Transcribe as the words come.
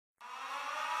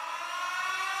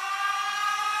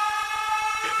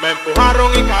Me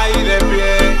empujaron y caí de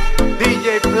pie.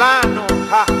 DJ Plano,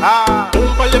 jaja.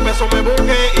 Un par de pesos me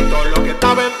busqué y todo lo que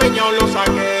estaba empeñado lo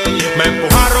saqué. Yeah. Me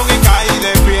empujaron y caí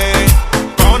de pie.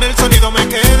 Con el sonido me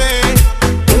quedé.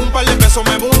 Un par de pesos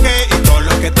me busqué y todo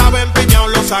lo que estaba empeñado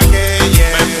lo saqué.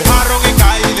 Yeah. Me empujaron y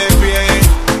caí de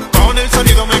pie. Con el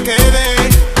sonido me quedé.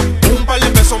 Un par de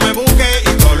pesos me busqué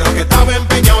y todo lo que estaba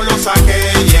empeñado lo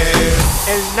saqué.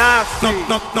 Yeah. El Naci.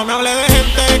 No me hable de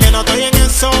gente que no estoy en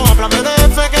eso. Háblame de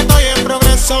fe que estoy en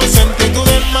progreso. Sentí tu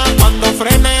demás cuando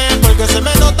frené, porque se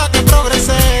me nota que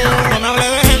progresé. No me hable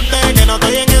de gente que no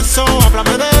estoy en eso.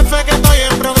 Háblame de fe que estoy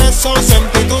en progreso.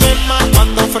 Sentí tu demás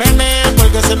cuando frené,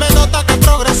 porque se me nota que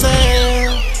progresé.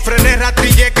 Frené,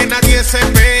 rastrillé, que nadie se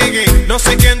pegue. No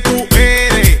sé quién tú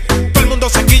eres. Todo el mundo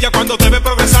se quilla cuando te ve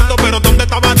progresando, pero ¿dónde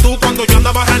estabas tú cuando yo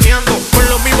andaba raneando? Con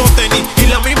los mismos tenis y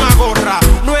la misma gorra.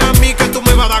 No es a mí que tú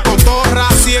me vas a dar cotorra.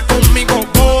 Si es conmigo,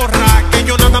 borra. Que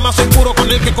yo nada más soy puro con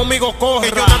el que conmigo corra.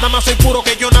 Que yo nada más soy puro,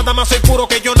 que yo nada más soy puro,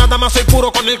 que yo nada más soy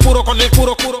puro con el puro, con el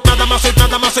puro. Nada más soy,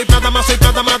 nada más soy, nada más soy,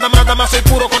 nada más soy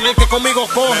puro con el que conmigo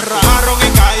corra. Me empujaron y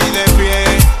caí de pie.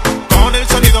 Con el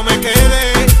sonido me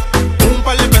quedé. Un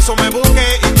par de pesos me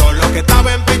busqué y todo lo que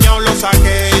estaba empeñado lo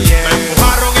saqué. Yeah. Me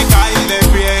empujaron y caí de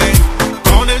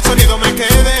pie. Con el sonido me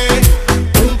quedé.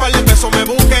 Un par de pesos me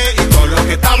busqué y todo lo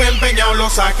que estaba empeñado lo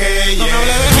saqué. Yeah. No me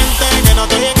hable de gente que no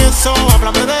estoy en eso.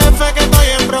 Háblame de fe que estoy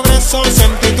en progreso.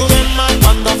 Sentí tu demás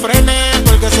cuando frené,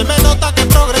 porque se me nota que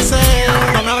progresé.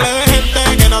 No me hable de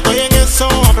gente que no estoy en eso.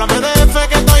 Háblame de fe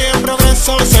que estoy en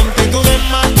progreso. Sentí tu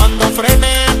demás cuando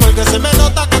frené, porque se me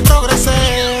nota que progresé.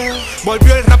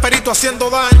 Volvió el raperito haciendo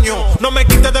daño. No me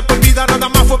quité de por vida, nada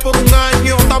más fue por un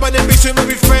año. Estaba en el vicio y me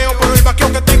vi feo, pero el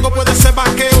vaqueo que tengo puede ser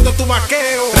vaqueo de tu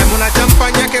vaqueo. Tráeme una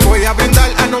champaña que voy a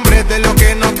brindar a nombre de los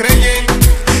que no creyen.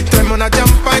 Tráeme una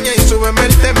champaña y súbeme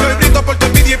el tema. Yo brindo por tu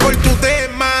envidia y por tu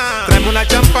tema. Tráeme una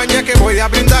champaña que voy a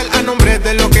brindar a nombre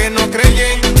de los que no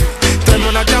creyen. Tráeme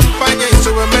una champaña y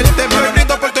súbeme el tema. Yo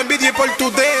brindo por tu envidia y por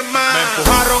tu tema. Me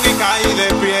empujaron y caí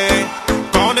de pie.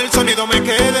 Con el sonido me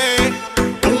quedé.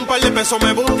 Un par de pesos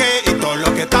me busqué y todo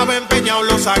lo que estaba empeñado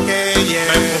lo saqué. Yeah.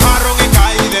 Me empujaron y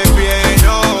caí de pie.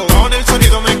 No. Con el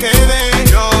sonido me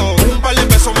quedé. No. Un par de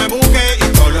pesos me busqué y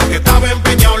todo lo que estaba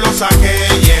empeñado lo saqué.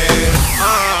 Yeah.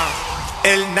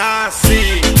 El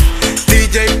Naci.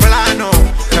 DJ Plano.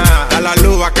 Da la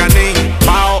luz bacanín.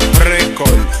 Pao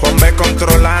Record. Ponme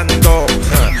controlando.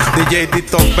 DJ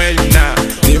Dito Perna.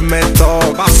 Dime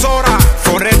todo. Basora.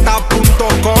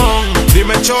 Forreta.com.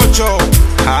 Dime Chocho.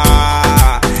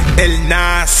 El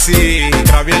Naci,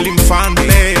 Gabriel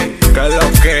Infante, que es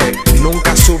lo que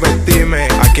nunca subestime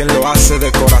a quien lo hace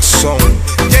de corazón.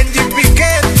 Genji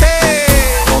Piquete,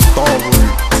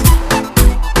 Otobul.